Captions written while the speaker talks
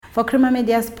For Crema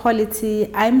Media's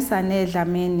Polity, I'm Sane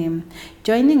Dlamini.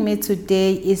 Joining me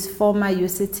today is former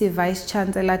UCT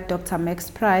Vice-Chancellor Dr. Max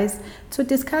Price to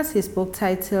discuss his book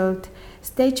titled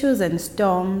Statues and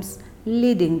Storms,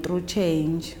 Leading Through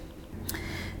Change.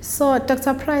 So,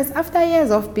 Dr. Price, after years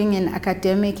of being an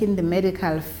academic in the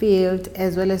medical field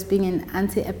as well as being an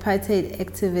anti-apartheid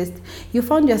activist, you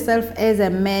found yourself as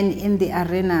a man in the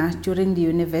arena during the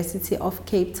University of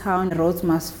Cape Town Rhodes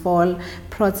Must Fall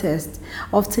protest,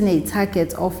 often a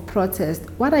target of protest.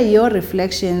 What are your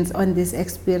reflections on this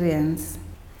experience?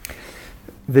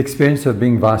 The experience of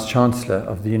being Vice-Chancellor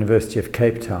of the University of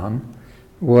Cape Town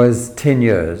was 10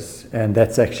 years, and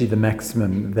that's actually the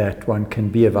maximum that one can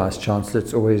be a Vice-Chancellor.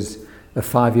 It's always a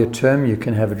 5-year term. You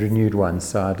can have it renewed once,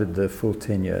 so I did the full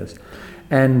 10 years.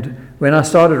 And when I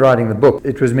started writing the book,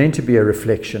 it was meant to be a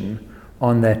reflection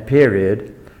on that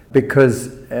period,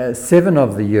 because 7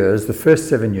 of the years, the first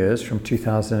 7 years from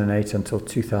 2008 until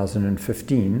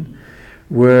 2015,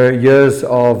 were years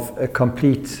of a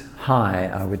complete high,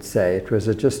 I would say. It was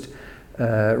just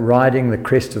riding the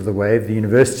crest of the wave. The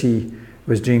university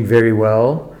was doing very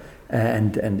well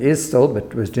and is still,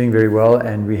 but was doing very well,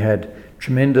 and we had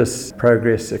tremendous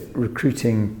progress at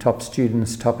recruiting top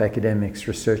students, top academics,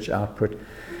 research output.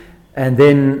 And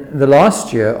then the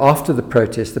last year after the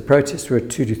protests were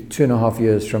 2 to 2.5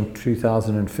 years from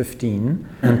 2015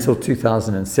 until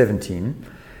 2017,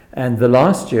 and the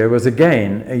last year was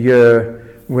again a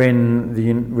year when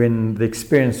the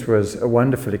experience was a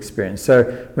wonderful experience.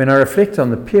 So when I reflect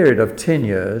on the period of 10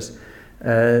 years,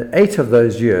 8 of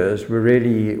those years were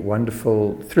really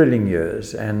wonderful, thrilling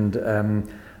years, and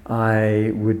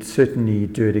I would certainly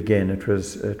do it again. It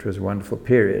was a wonderful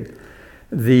period.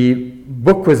 The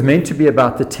book was meant to be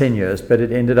about the 10 years, but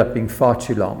it ended up being far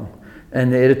too long.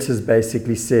 And the editors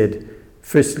basically said,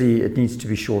 firstly, it needs to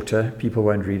be shorter. People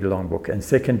won't read a long book. And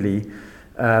secondly,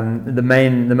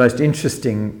 the most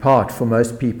interesting part for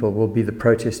most people will be the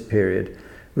protest period,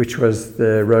 which was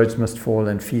the Rhodes Must Fall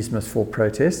and Fees Must Fall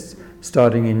protests,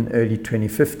 starting in early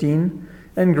 2015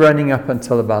 and running up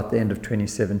until about the end of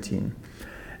 2017.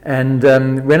 And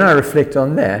when I reflect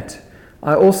on that,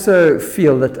 I also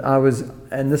feel that I was,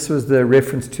 and this was the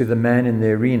reference to the man in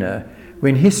the arena,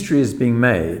 when history is being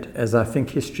made, as I think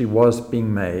history was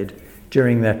being made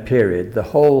during that period, the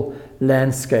whole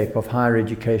landscape of higher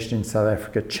education in South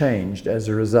Africa changed as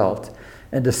a result,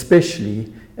 and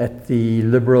especially at the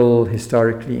liberal,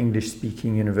 historically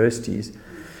English-speaking universities.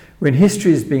 When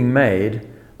history is being made,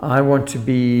 I want to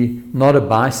be not a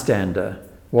bystander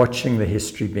watching the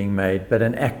history being made, but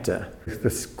an actor.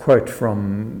 This quote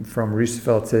from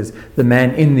Roosevelt says, "The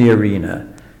man in the arena,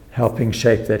 helping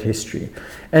shape that history."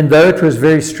 And though it was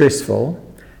very stressful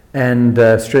and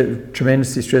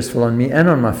tremendously stressful on me and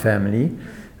on my family,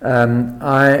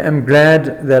 I am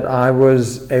glad that I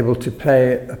was able to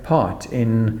play a part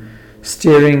in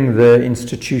steering the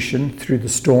institution through the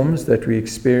storms that we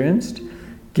experienced,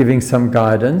 giving some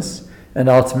guidance, and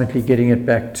ultimately getting it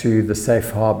back to the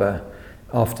safe harbor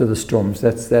after the storms.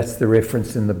 That's the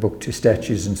reference in the book to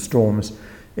statues and storms.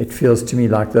 It feels to me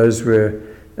like it was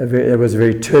a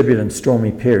very turbulent,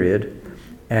 stormy period,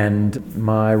 and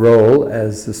my role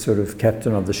as the sort of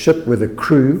captain of the ship with a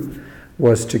crew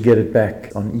was to get it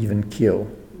back on even keel,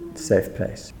 safe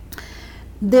place.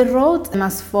 The Rhodes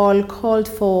Must Fall called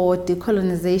for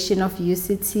decolonization of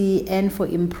UCT and for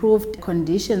improved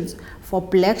conditions for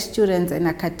black students and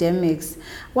academics.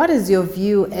 What is your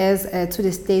view as to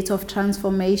the state of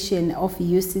transformation of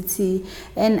UCT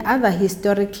and other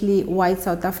historically white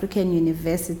South African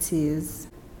universities?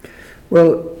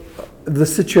 Well, the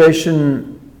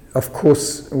situation, of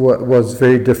course, was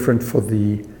very different for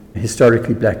the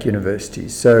historically black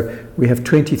universities. So we have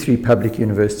 23 public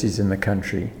universities in the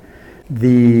country.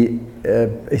 The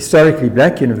historically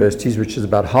black universities, which is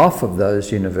about half of those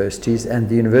universities, and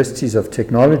the universities of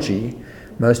technology,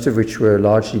 most of which were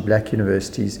largely black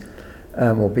universities,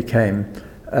 or became,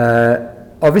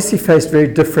 obviously faced very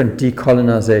different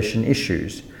decolonization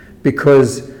issues,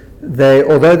 because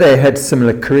although they had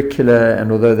similar curricula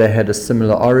and although they had a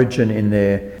similar origin in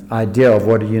their idea of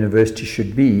what a university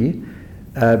should be,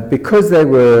 because they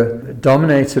were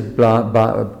dominated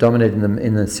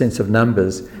in the sense of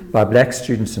numbers by black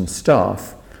students and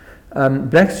staff,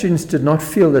 black students did not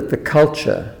feel that the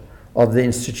culture of the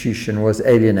institution was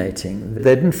alienating.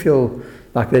 They didn't feel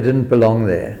like they didn't belong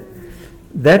there.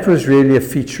 That was really a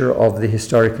feature of the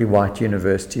historically white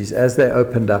universities. As they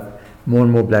opened up, more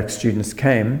and more black students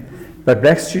came, but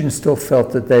black students still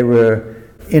felt that they were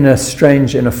in a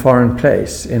foreign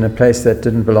place, in a place that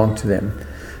didn't belong to them.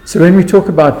 So when we talk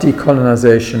about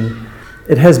decolonization,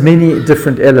 it has many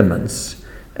different elements.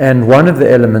 And one of the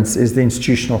elements is the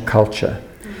institutional culture.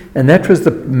 And that was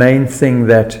the main thing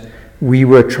that we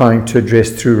were trying to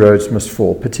address through Rhodes Must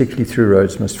Fall, particularly through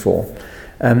Rhodes Must Fall.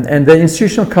 And the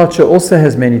institutional culture also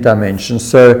has many dimensions.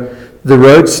 So the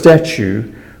Rhodes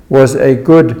statue was a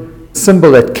good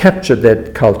symbol that captured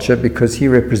that culture because he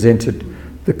represented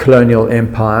the colonial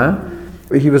empire.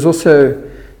 He was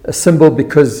also a symbol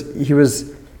because he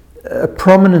was a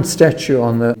prominent statue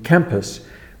on the campus,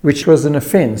 which was an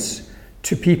offense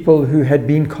to people who had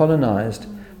been colonized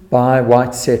by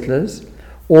white settlers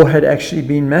or had actually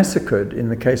been massacred in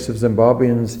the case of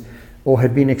Zimbabweans or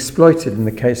had been exploited in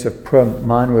the case of poor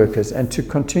mine workers. And to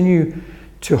continue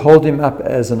to hold him up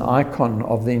as an icon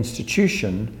of the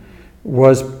institution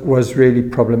was really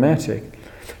problematic.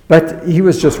 But he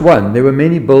was just one. There were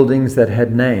many buildings that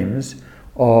had names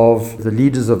of the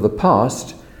leaders of the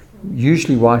past,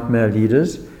 usually white male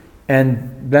leaders,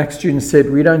 and black students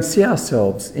said, we don't see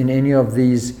ourselves in any of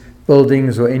these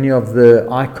buildings or any of the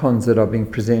icons that are being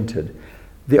presented.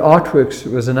 The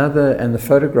artworks was another, and the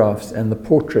photographs and the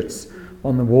portraits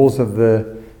on the walls of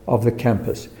the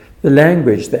campus. The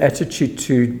language, the attitude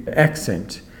to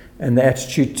accent, and the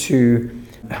attitude to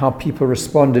how people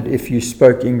responded if you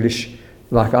spoke English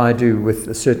like I do with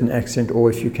a certain accent, or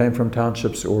if you came from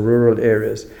townships or rural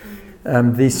areas.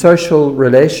 The social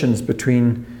relations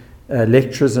between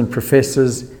lecturers and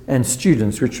professors and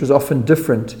students, which was often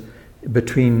different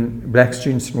between black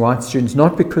students and white students,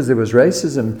 not because there was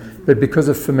racism, but because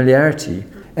of familiarity.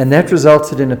 And that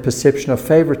resulted in a perception of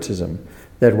favoritism,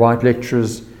 that white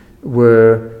lecturers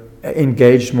were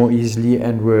engaged more easily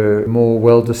and were more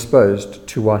well disposed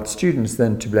to white students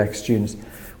than to black students.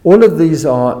 All of these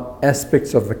are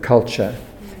aspects of the culture,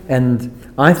 and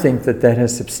I think that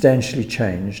has substantially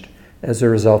changed as a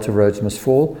result of Rhodes Must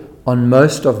Fall on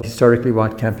most of the historically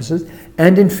white campuses,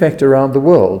 and in fact around the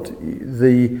world.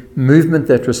 The movement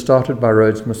that was started by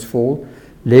Rhodes Must Fall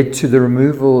led to the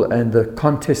removal and the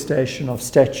contestation of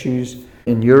statues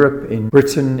in Europe, in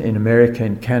Britain, in America,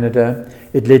 in Canada.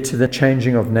 It led to the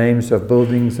changing of names of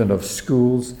buildings and of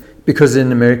schools, because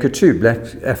in America too, black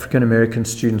African American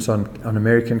students on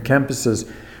American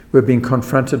campuses were being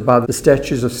confronted by the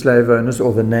statues of slave owners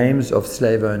or the names of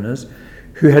slave owners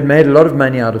who had made a lot of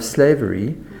money out of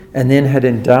slavery and then had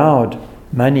endowed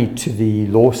money to the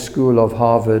law school of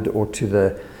Harvard or to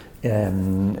the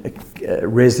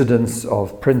residents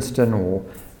of Princeton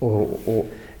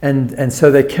and so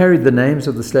they carried the names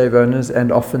of the slave owners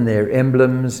and often their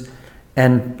emblems.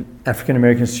 And African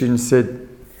American students said,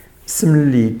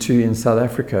 similarly to in South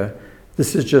Africa,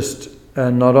 this is just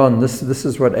not on. This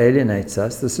is what alienates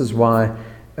us. This is why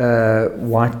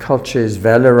white culture is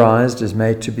valorized, is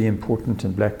made to be important,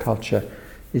 and black culture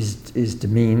is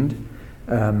demeaned.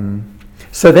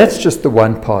 So that's just the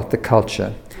one part, the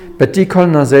culture. But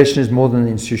decolonization is more than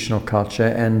the institutional culture,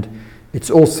 and it's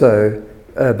also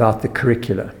about the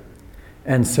curricula.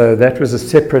 And so that was a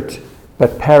separate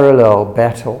but parallel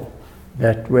battle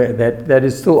that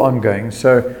is still ongoing.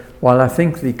 So while I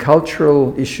think the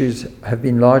cultural issues have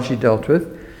been largely dealt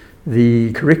with,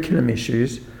 the curriculum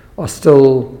issues are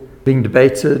still being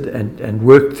debated and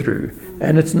worked through.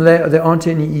 And there aren't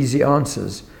any easy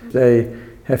answers. They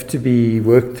have to be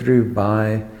worked through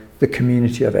by the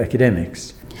community of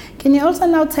academics. Can you also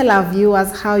now tell our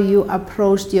viewers how you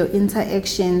approached your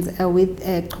interactions with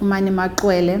Chumani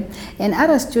Maqwele and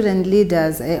other student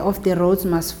leaders of the Rhodes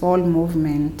Must Fall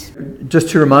movement? Just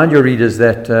to remind your readers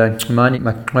that Chumani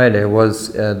Maqwele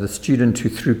was the student who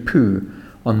threw poo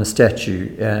on the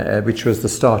statue, which was the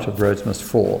start of Rhodes Must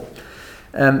Fall.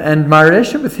 And my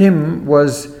relationship with him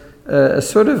was a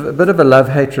bit of a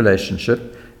love-hate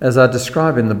relationship, as I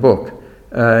describe in the book.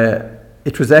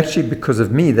 It was actually because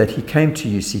of me that he came to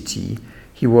UCT.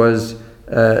 He was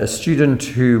a student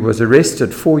who was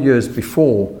arrested 4 years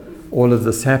before all of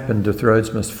this happened with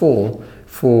Rhodes Must Fall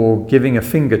for giving a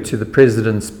finger to the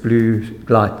president's blue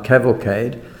light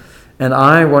cavalcade. And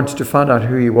I wanted to find out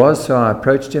who he was, so I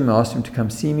approached him, asked him to come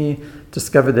see me,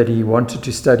 discovered that he wanted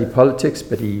to study politics,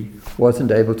 but he wasn't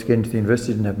able to get into the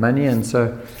university, didn't have money, and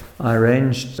so I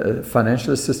arranged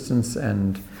financial assistance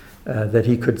and that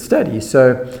he could study.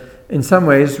 So in some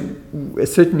ways,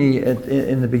 certainly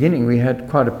in the beginning, we had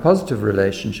quite a positive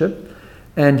relationship.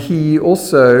 And he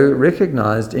also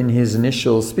recognized in his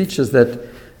initial speeches that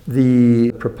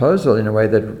the proposal, in a way,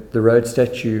 that the Rhodes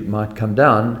statue might come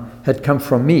down, had come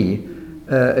from me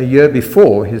a year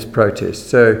before his protest.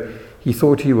 So he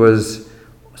thought he was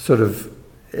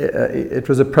it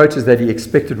was a protest that he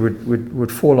expected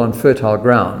would fall on fertile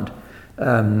ground.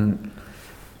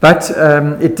 But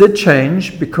it did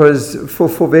change because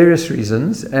for various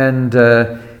reasons, and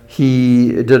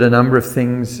He did a number of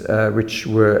things which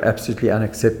were absolutely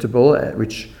unacceptable.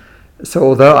 So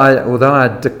although I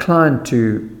declined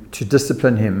to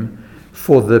discipline him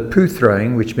for the poo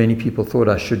throwing, which many people thought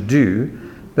I should do,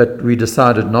 but we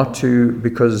decided not to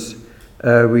because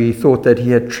we thought that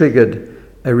he had triggered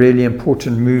a really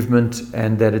important movement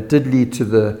and that it did lead to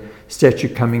the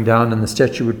statue coming down, and the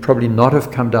statue would probably not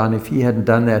have come down if he hadn't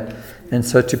done that. And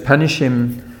so to punish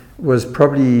him was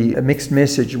probably a mixed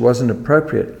message. It wasn't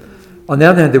appropriate. On the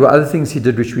other hand, there were other things he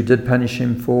did which we did punish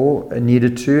him for,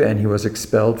 needed to, and he was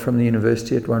expelled from the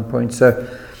university at one point. So,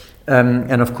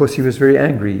 and of course, he was very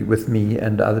angry with me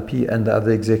and the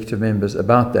other executive members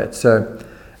about that. So,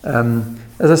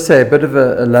 as I say, a bit of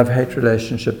a love-hate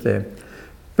relationship there.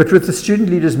 But with the student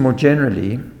leaders more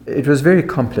generally, it was very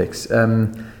complex.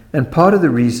 And part of the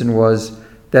reason was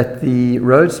that the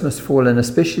Rhodes Must Fall, and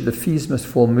especially the Fees Must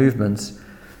Fall movements,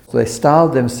 they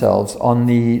styled themselves on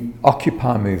the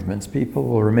Occupy movements. People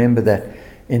will remember that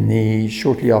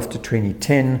shortly after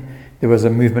 2010, there was a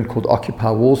movement called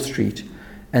Occupy Wall Street.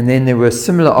 And then there were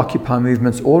similar Occupy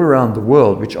movements all around the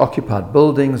world, which occupied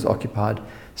buildings, occupied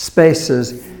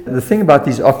spaces. The thing about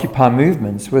these Occupy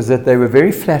movements was that they were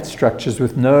very flat structures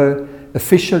with no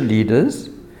official leaders,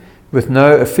 with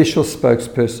no official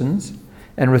spokespersons,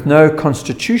 and with no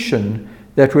constitution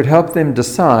that would help them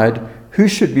decide who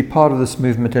should be part of this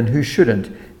movement and who shouldn't.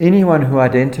 Anyone who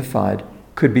identified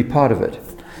could be part of it.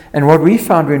 And what we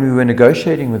found when we were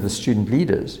negotiating with the student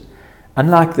leaders,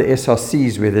 unlike the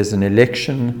SRCs where there's an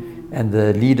election and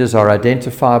the leaders are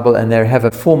identifiable and they have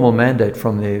a formal mandate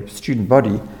from their student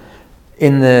body,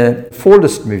 in the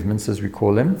fallist movements, as we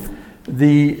call them,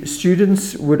 the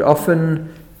students would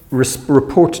often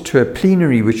report to a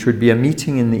plenary, which would be a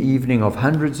meeting in the evening of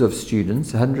hundreds of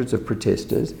students, hundreds of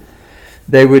protesters.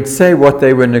 They would say what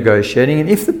they were negotiating, and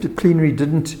if the plenary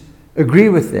didn't agree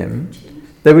with them,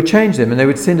 they would change them, and they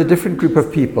would send a different group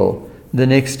of people the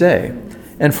next day.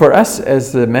 And for us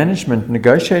as the management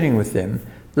negotiating with them,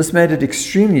 this made it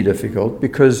extremely difficult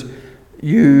because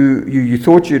you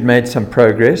thought you'd made some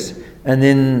progress, and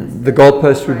then the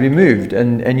goalpost would be moved,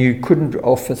 and you couldn't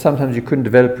sometimes you couldn't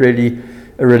develop really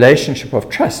a relationship of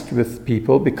trust with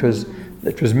people because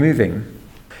it was moving.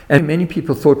 And many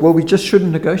people thought, well, we just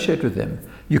shouldn't negotiate with them.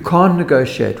 You can't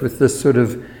negotiate with this sort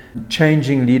of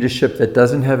changing leadership that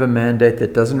doesn't have a mandate,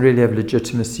 that doesn't really have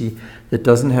legitimacy, that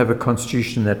doesn't have a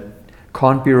constitution, that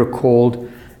can't be recalled,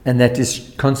 and that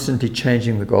is constantly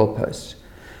changing the goalposts.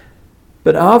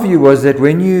 But our view was that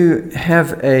when you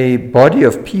have a body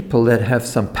of people that have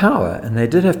some power, and they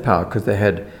did have power because they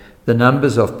had the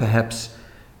numbers of perhaps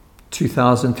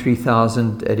 2,000,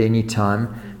 3,000 at any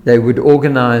time, they would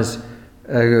organize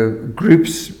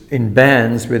groups in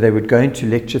bands where they would go into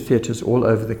lecture theatres all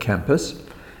over the campus.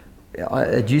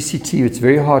 At UCT, it's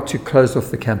very hard to close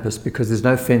off the campus because there's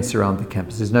no fence around the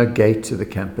campus. There's no gate to the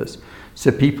campus.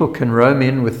 So people can roam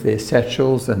in with their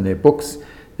satchels and their books.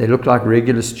 They look like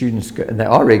regular students, and they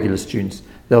are regular students.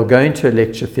 They'll go into a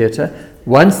lecture theatre.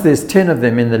 Once there's 10 of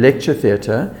them in the lecture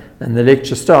theatre and the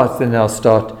lecture starts, then they'll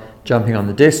start jumping on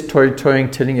the desk,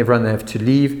 toying, telling everyone they have to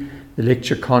leave. The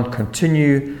lecture can't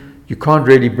continue. You can't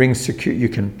really bring security. You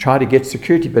can try to get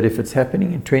security, but if it's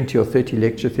happening in 20 or 30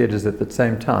 lecture theatres at the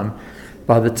same time,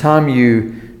 by the time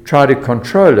you try to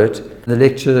control it, the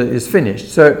lecture is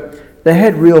finished. So they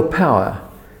had real power.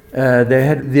 They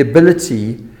had the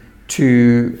ability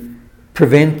to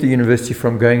prevent the university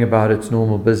from going about its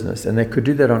normal business, and they could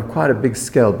do that on quite a big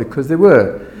scale because there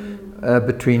were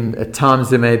at times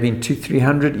there may have been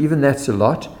 200-300, even that's a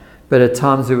lot, but at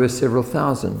times there were several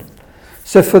thousand.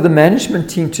 So for the management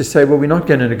team to say, well, we're not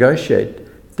going to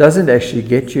negotiate, doesn't actually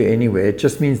get you anywhere. It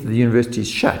just means that the university is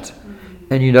shut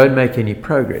and you don't make any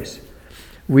progress.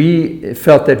 We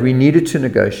felt that we needed to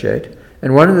negotiate,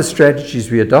 and one of the strategies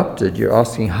we adopted, you're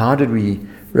asking how did we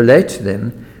relate to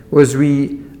them, was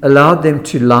we allowed them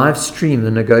to live stream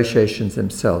the negotiations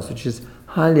themselves, which is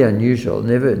highly unusual.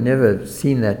 Never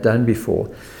seen that done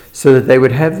before. So that they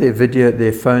would have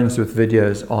their phones with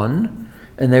videos on,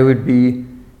 and they would be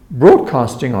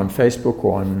broadcasting on Facebook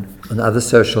or on other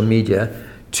social media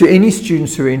to any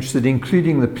students who were interested,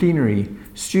 including the plenary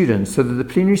students, so that the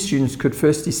plenary students could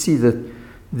firstly see that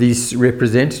these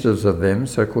representatives of them,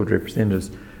 so-called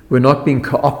representatives, were not being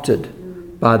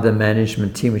co-opted by the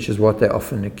management team, which is what they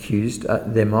often accused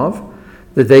them of,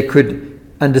 that they could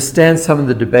understand some of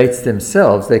the debates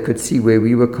themselves. They could see where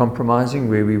we were compromising,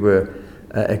 where we were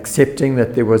accepting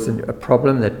that there was a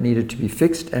problem that needed to be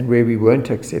fixed, and where we weren't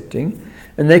accepting.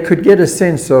 And they could get a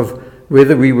sense of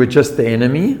whether we were just the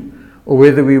enemy or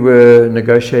whether we were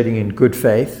negotiating in good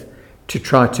faith to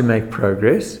try to make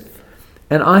progress.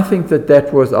 And I think that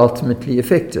that was ultimately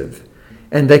effective.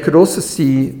 And they could also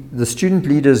see the student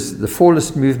leaders, the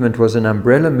Fallist movement was an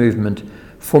umbrella movement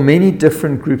for many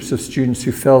different groups of students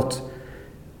who felt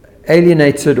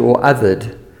alienated or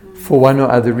othered for one or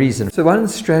other reason. So one of the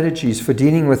strategies for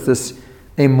dealing with this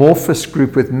amorphous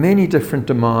group with many different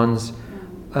demands,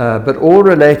 but all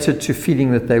related to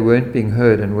feeling that they weren't being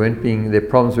heard and their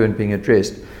problems weren't being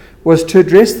addressed, was to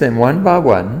address them one by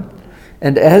one.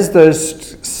 And as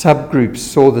those subgroups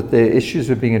saw that their issues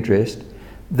were being addressed,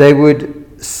 they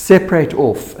would separate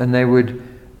off and they would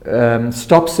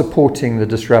stop supporting the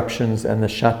disruptions and the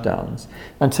shutdowns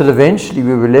until eventually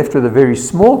we were left with a very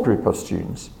small group of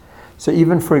students. So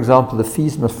even, for example, the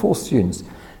FISMA 4 students,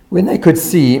 when they could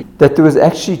see that there was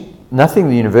actually nothing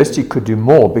the university could do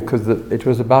more because it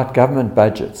was about government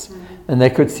budgets, and they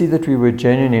could see that we were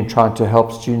genuinely trying to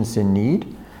help students in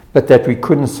need, but that we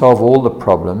couldn't solve all the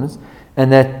problems,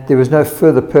 and that there was no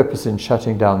further purpose in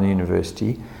shutting down the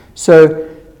university. So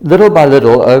little by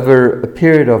little, over a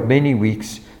period of many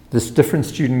weeks, these different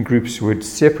student groups would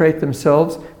separate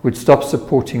themselves, would stop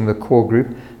supporting the core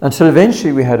group, until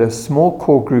eventually we had a small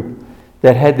core group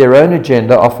that had their own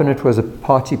agenda. Often it was a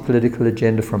party political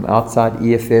agenda from outside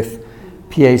EFF,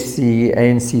 PAC,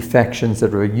 ANC factions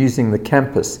that were using the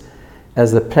campus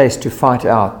as a place to fight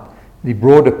out the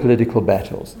broader political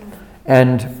battles.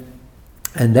 And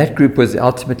that group was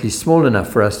ultimately small enough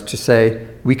for us to say,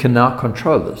 we can now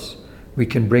control this. We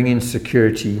can bring in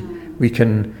security. We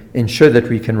can ensure that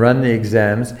we can run the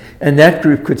exams. And that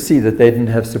group could see that they didn't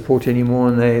have support anymore,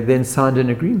 and they then signed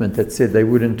an agreement that said they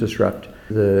wouldn't disrupt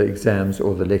the exams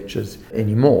or the lectures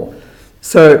anymore.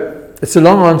 So it's a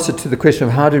long answer to the question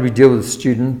of how did we deal with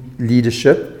student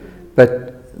leadership,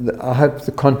 but I hope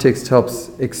the context helps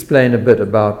explain a bit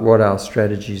about what our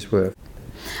strategies were.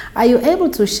 Are you able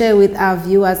to share with our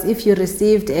viewers if you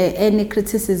received any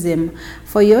criticism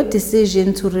for your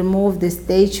decision to remove the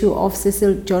statue of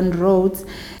Cecil John Rhodes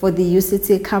for the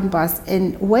UCT campus,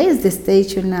 and where is the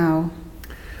statue now?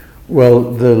 Well,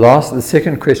 the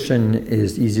second question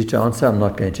is easy to answer. I'm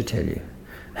not going to tell you.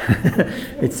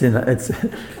 It's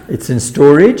in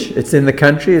storage. It's in the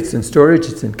country. It's in storage.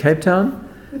 It's in Cape Town,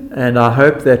 and I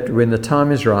hope that when the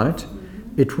time is right,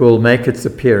 it will make its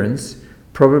appearance,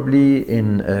 probably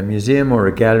in a museum or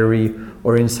a gallery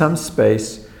or in some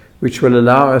space which will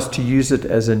allow us to use it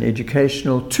as an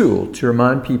educational tool to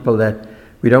remind people that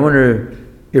we don't want to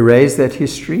erase that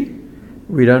history.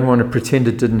 We don't want to pretend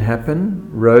it didn't happen.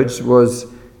 Rhodes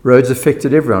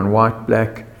affected everyone, white,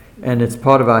 black, and it's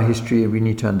part of our history and we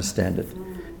need to understand it.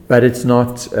 But it's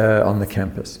not on the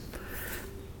campus.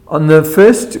 On the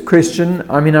first question,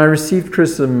 I mean, we received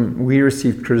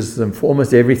criticism for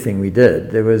almost everything we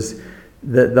did. There was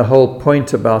the whole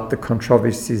point about the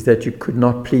controversies that you could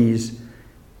not please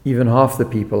even half the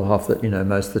people,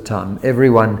 most of the time.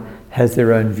 Everyone has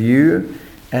their own view,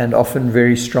 and often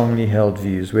very strongly held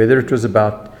views, whether it was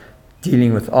about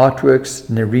dealing with artworks,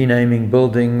 renaming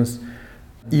buildings,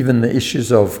 even the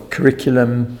issues of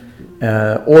curriculum.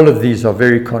 All of these are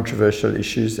very controversial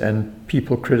issues, and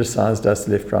people criticized us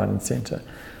left, right, and center.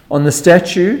 On the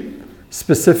statue,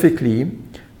 specifically,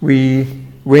 we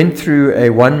went through a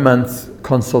 1-month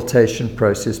consultation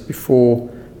process before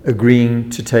agreeing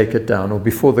to take it down, or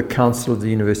before the council of the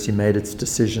university made its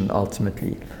decision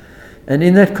ultimately. And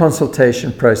in that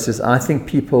consultation process, I think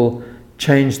people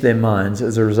changed their minds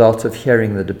as a result of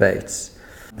hearing the debates.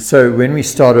 So when we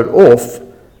started off,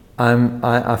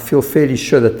 I feel fairly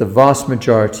sure that the vast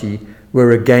majority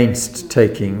were against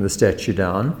taking the statue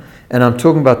down. And I'm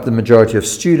talking about the majority of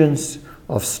students,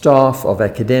 of staff, of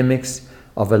academics,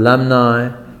 of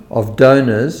alumni, of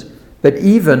donors, but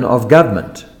even of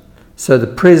government. So the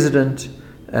president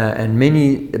and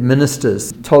many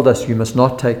ministers told us you must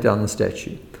not take down the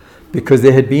statue, because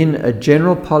there had been a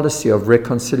general policy of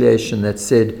reconciliation that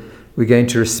said we're going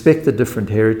to respect the different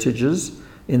heritages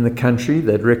in the country,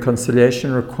 that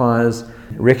reconciliation requires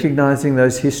recognizing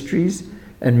those histories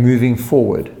and moving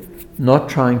forward, not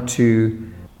trying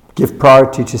to give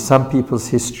priority to some people's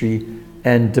history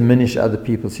and diminish other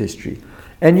people's history.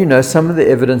 And some of the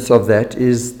evidence of that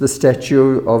is the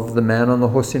statue of the man on the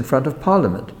horse in front of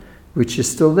Parliament, which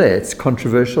is still there. It's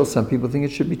controversial. Some people think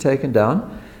it should be taken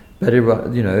down, but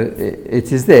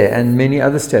it is there, and many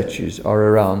other statues are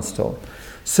around still.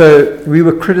 So we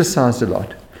were criticized a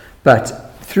lot.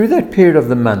 But through that period of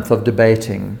the month of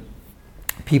debating,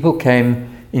 people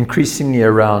came increasingly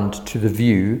around to the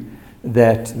view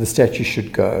that the statue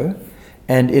should go.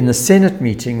 And in the Senate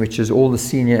meeting, which is all the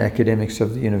senior academics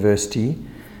of the university,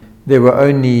 there were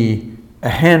only a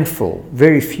handful,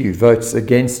 very few votes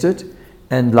against it,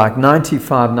 and like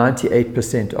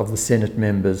 98% of the Senate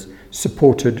members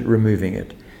supported removing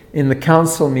it. In the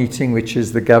council meeting, which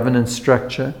is the governance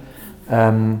structure,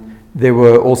 there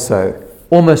were also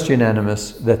almost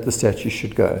unanimous that the statue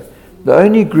should go. The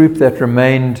only group that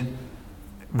remained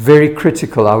very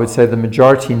critical, I would say the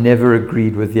majority never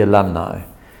agreed with the alumni.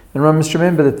 And one must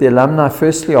remember that the alumni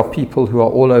firstly are people who are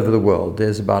all over the world.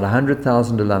 There's about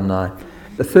 100,000 alumni.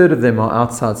 A third of them are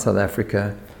outside South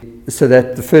Africa. So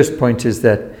that the first point is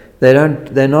that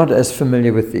they're not as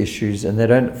familiar with the issues, and they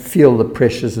don't feel the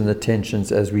pressures and the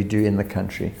tensions as we do in the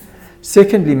country.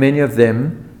 Secondly, many of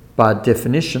them, by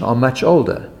definition, are much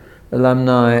older.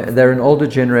 Alumni, they're an older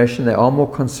generation, they are more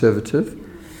conservative.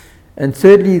 And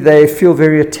thirdly, they feel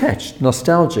very attached,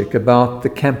 nostalgic about the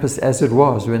campus as it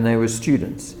was when they were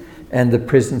students, and the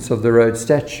presence of the Rhodes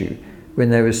statue when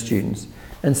they were students.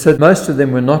 And so most of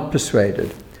them were not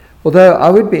persuaded. Although I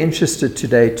would be interested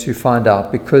today to find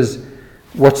out, because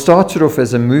what started off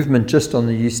as a movement just on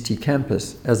the UCT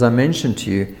campus, as I mentioned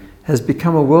to you, has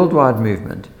become a worldwide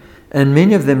movement. And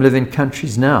many of them live in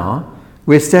countries now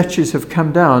where statues have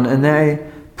come down, and they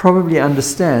probably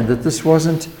understand that this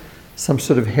wasn't some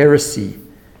sort of heresy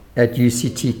at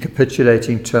UCT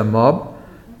capitulating to a mob,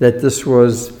 that this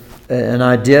was an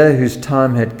idea whose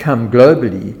time had come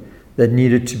globally that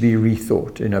needed to be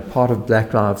rethought. You know, part of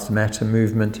Black Lives Matter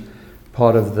movement,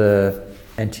 part of the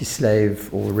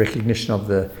anti-slave or recognition of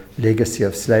the legacy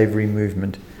of slavery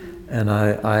movement. And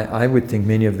I would think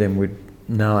many of them would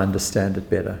now understand it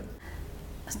better.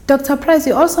 Dr. Price,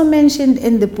 you also mentioned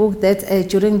in the book that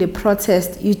during the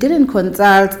protest, you didn't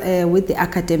consult with the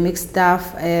academic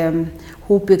staff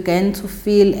who began to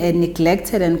feel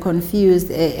neglected and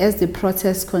confused as the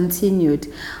protest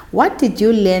continued. What did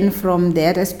you learn from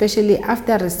that, especially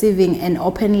after receiving an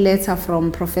open letter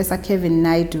from Professor Kevin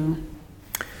Naidoo?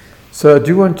 So I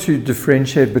do want to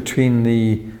differentiate between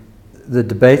the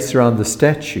debates around the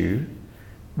statue,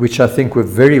 which I think were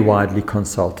very widely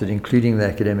consulted, including the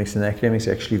academics, and the academics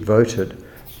actually voted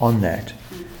on that,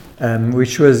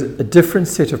 which was a different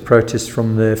set of protests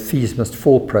from the Fees Must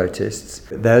Fall protests.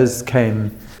 Those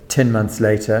came 10 months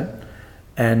later,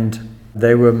 and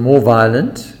they were more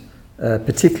violent,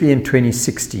 particularly in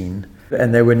 2016,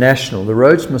 and they were national. The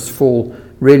Rhodes Must Fall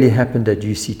really happened at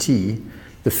UCT.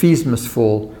 The Fees Must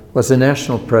Fall was a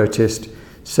national protest,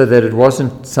 so that it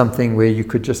wasn't something where you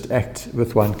could just act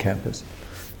with one campus.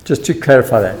 Just to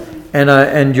clarify that.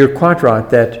 And you're quite right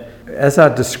that, as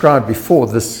I described before,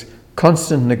 this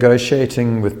constant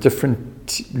negotiating with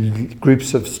different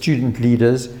groups of student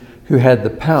leaders who had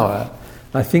the power,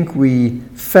 I think we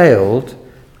failed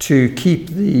to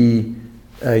keep the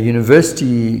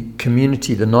university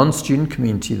community, the non-student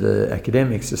community, the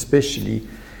academics especially,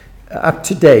 up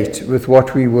to date with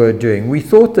what we were doing. We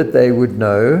thought that they would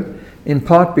know, in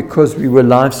part because we were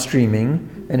live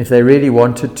streaming, and if they really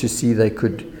wanted to see, they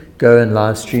could go and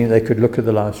live stream, they could look at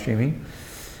the live streaming.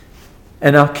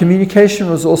 And our communication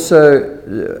was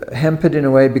also hampered in a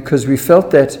way because we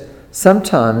felt that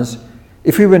sometimes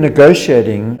if we were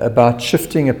negotiating about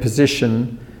shifting a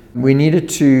position, we needed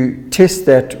to test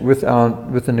that with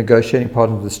the negotiating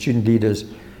partner, the student leaders,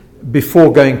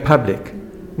 before going public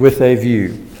with a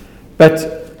view.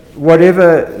 But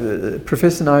whatever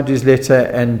Professor Naidoo's letter,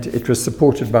 and it was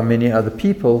supported by many other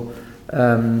people,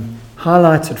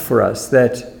 highlighted for us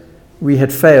that we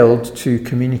had failed to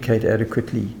communicate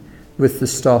adequately with the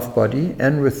staff body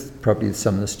and with probably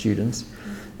some of the students,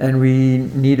 and we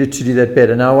needed to do that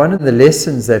better. Now, one of the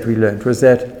lessons that we learned was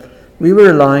that we were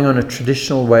relying on a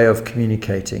traditional way of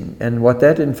communicating, and what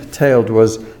that entailed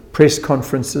was press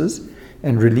conferences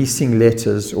and releasing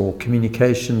letters or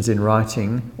communications in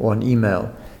writing or on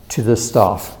email to the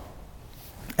staff.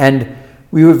 And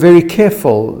we were very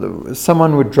careful.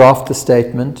 Someone would draft the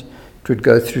statement, it would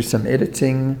go through some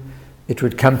editing, it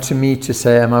would come to me to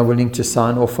say, am I willing to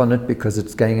sign off on it because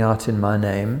it's going out in my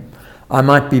name? I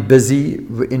might be busy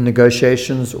in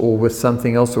negotiations or with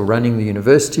something else or running the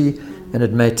university, and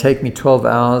it may take me 12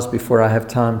 hours before I have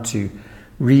time to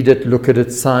read it, look at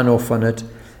it, sign off on it.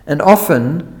 And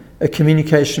often a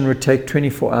communication would take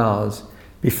 24 hours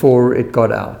before it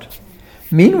got out.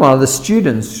 Meanwhile, the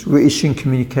students were issuing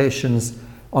communications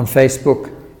on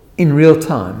Facebook in real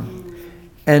time.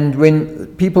 And when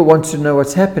people want to know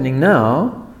what's happening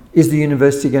now, is the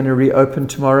university going to reopen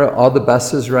tomorrow? Are the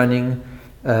buses running?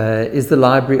 Is the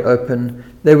library open?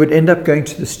 They would end up going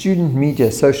to the student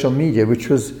media, social media, which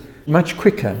was much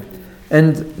quicker.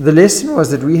 And the lesson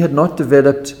was that we had not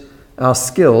developed our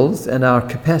skills and our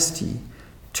capacity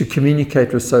to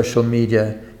communicate with social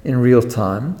media in real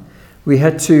time. We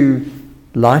had to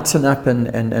lighten up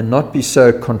and not be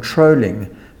so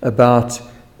controlling about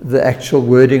the actual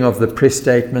wording of the press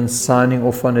statements, signing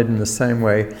off on it in the same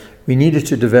way. We needed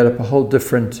to develop a whole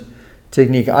different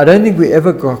technique. I don't think we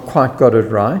ever quite got it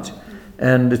right,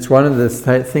 and it's one of the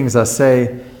things I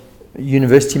say,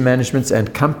 university managements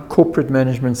and corporate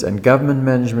managements and government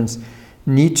managements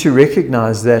need to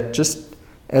recognize that, just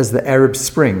as the Arab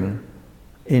Spring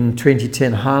in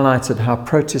 2010 highlighted how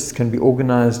protests can be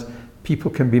organized,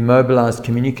 people can be mobilized,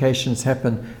 communications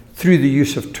happen through the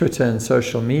use of Twitter and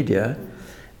social media,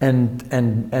 and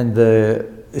the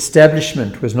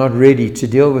establishment was not ready to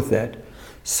deal with that.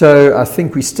 So I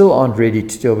think we still aren't ready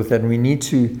to deal with that, and we need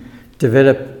to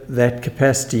develop that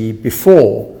capacity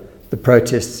before the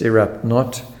protests erupt,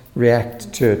 not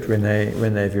react to it when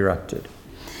they've erupted.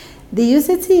 The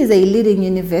UCT is a leading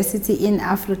university in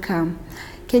Africa.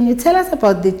 Can you tell us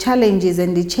about the challenges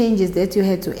and the changes that you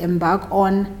had to embark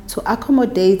on to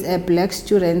accommodate Black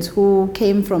students who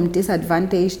came from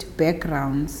disadvantaged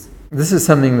backgrounds? This is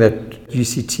something that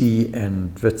UCT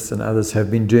and Wits and others have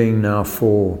been doing now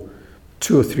for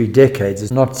 2 or 3 decades.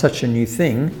 It's not such a new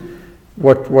thing.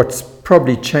 What's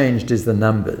probably changed is the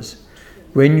numbers.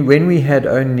 When we had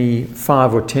only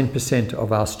 5 or 10%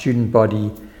 of our student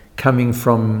body coming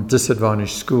from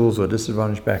disadvantaged schools or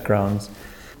disadvantaged backgrounds,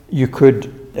 you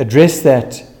could address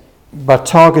that by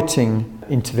targeting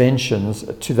interventions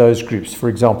to those groups. For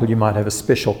example, you might have a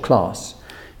special class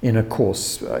in a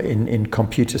course in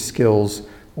computer skills,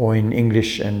 or in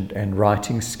English and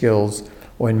writing skills,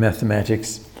 or in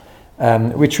mathematics,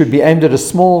 which would be aimed at a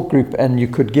small group, and you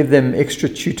could give them extra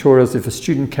tutorials if a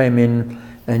student came in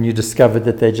and you discovered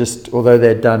that they just, although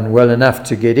they'd done well enough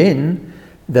to get in,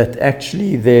 that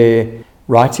actually their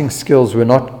writing skills were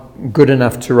not good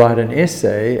enough to write an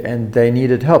essay and they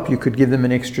needed help. You could give them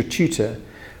an extra tutor,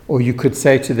 or you could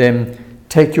say to them,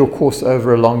 take your course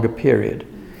over a longer period.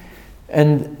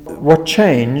 And what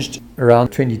changed around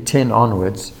 2010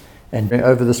 onwards, and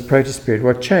over this protest period,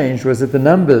 what changed was that the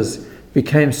numbers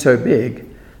became so big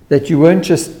that you weren't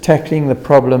just tackling the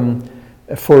problem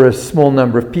for a small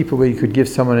number of people where you could give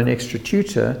someone an extra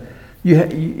tutor.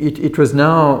 It was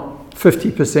now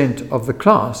 50% of the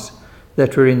class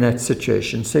that were in that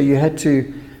situation. So you had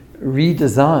to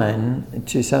redesign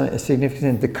to some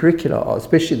significant the curricula,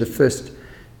 especially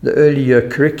the early year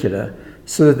curricula,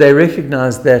 so that they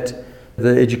recognized that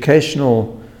the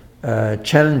educational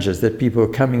challenges that people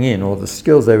were coming in, or the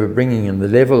skills they were bringing in, the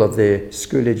level of their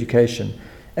school education,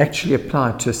 actually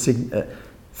applied to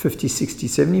 50, 60,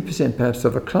 70% perhaps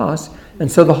of a class,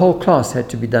 and so the whole class had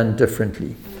to be done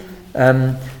differently.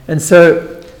 And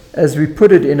so, as we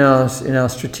put it in our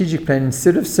strategic plan,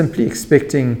 instead of simply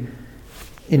expecting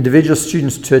individual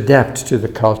students to adapt to the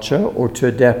culture or to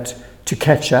adapt to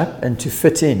catch up and to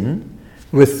fit in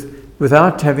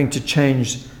without having to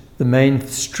change the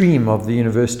mainstream of the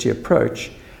university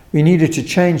approach, we needed to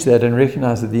change that and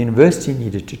recognize that the university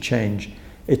needed to change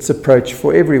its approach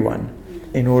for everyone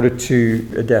in order to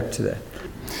adapt to that.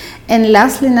 And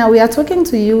lastly, now we are talking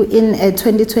to you in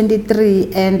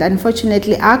 2023, and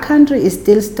unfortunately our country is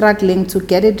still struggling to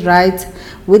get it right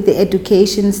with the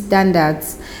education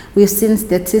standards. We've seen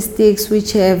statistics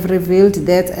which have revealed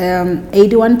that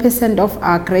 81% of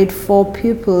our grade 4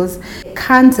 pupils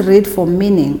can't read for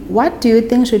meaning. What do you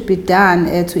think should be done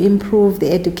to improve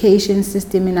the education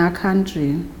system in our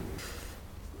country?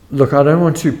 Look, I don't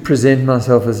want to present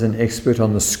myself as an expert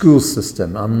on the school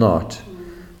system. I'm not.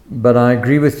 But I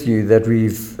agree with you that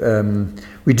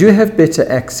we do have better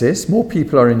access. More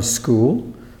people are in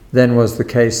school than was the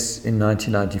case in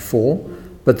 1994,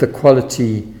 but the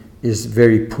quality is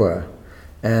very poor.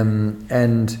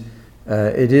 It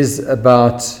is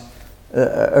about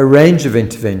a range of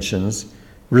interventions,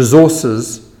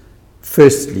 resources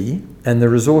firstly, and the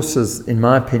resources, in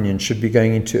my opinion, should be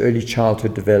going into early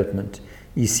childhood development,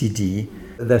 ECD.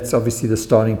 That's obviously the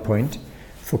starting point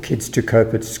for kids to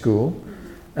cope at school.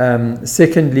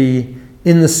 Secondly,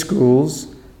 in the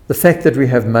schools, the fact that we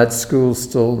have mud schools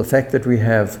still, the fact that we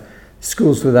have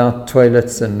schools without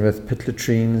toilets and with pit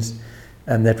latrines,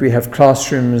 and that we have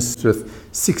classrooms with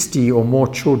 60 or more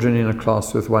children in a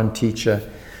class with one teacher,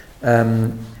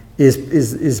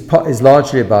 is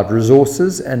largely about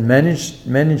resources and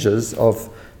managers of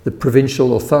the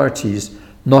provincial authorities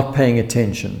not paying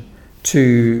attention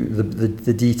to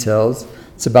the details.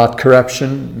 It's about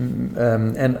corruption,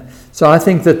 and so I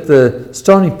think that the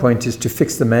starting point is to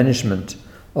fix the management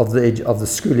of the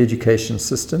school education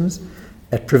systems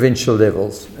at provincial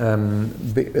levels.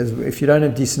 If you don't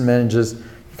have decent managers,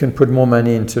 you can put more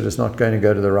money into it. It's not going to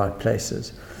go to the right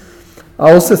places.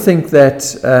 I also think that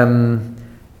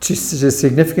to a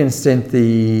significant extent,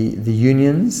 the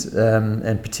unions,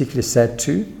 and particularly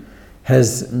SADTU,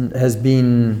 has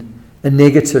been a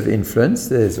negative influence.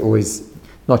 There's always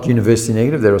not universally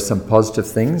negative. There are some positive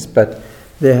things, but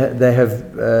they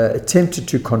have attempted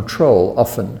to control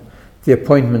often the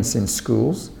appointments in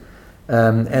schools,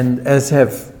 and as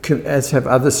have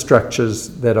other structures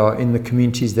that are in the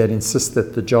communities that insist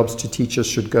that the jobs to teachers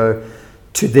should go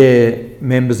to their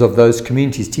members of those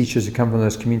communities, teachers who come from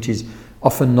those communities,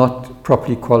 often not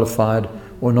properly qualified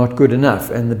or not good enough.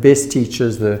 And the best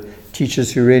teachers, the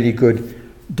teachers who are really good,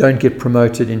 don't get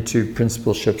promoted into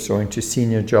principalships or into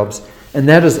senior jobs. And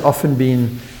that has often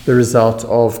been the result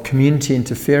of community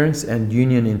interference and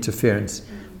union interference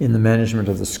in the management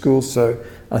of the school. So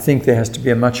I think there has to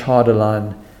be a much harder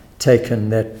line taken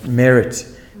that merit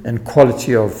and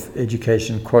quality of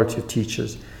education, quality of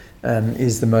teachers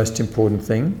is the most important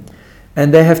thing.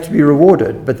 And they have to be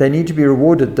rewarded, but they need to be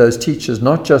rewarded, those teachers,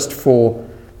 not just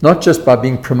by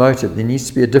being promoted. There needs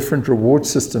to be a different reward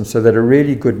system so that a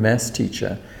really good maths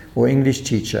teacher or English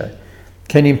teacher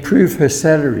can improve her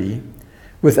salary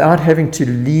without having to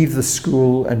leave the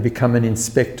school and become an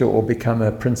inspector or become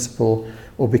a principal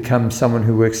or become someone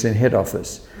who works in head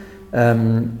office.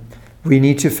 We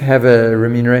need to have a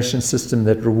remuneration system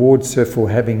that rewards her for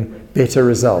having better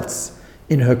results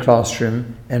in her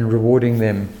classroom and rewarding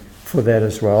them for that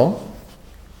as well.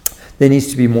 There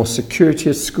needs to be more security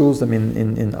at schools. I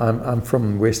mean, I'm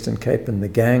from Western Cape, and the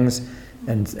gangs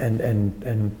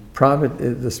and private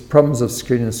this problems of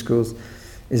security in the schools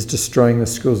is destroying the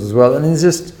schools as well. And there's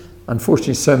just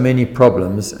unfortunately so many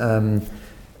problems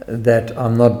that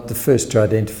I'm not the first to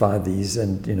identify these,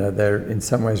 and they're in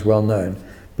some ways well known.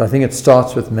 But I think it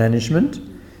starts with management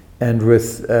and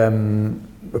with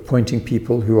appointing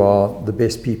people who are the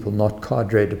best people, not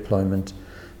cadre deployment,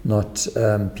 not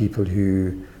people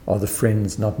who are the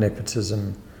friends, not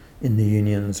nepotism in the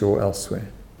unions or elsewhere.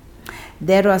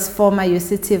 That was former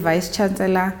UCT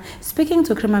Vice-Chancellor speaking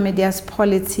to Crema Media's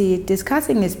Polity,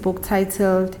 discussing his book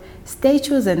titled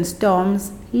Statues and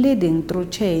Storms, Leading Through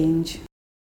Change.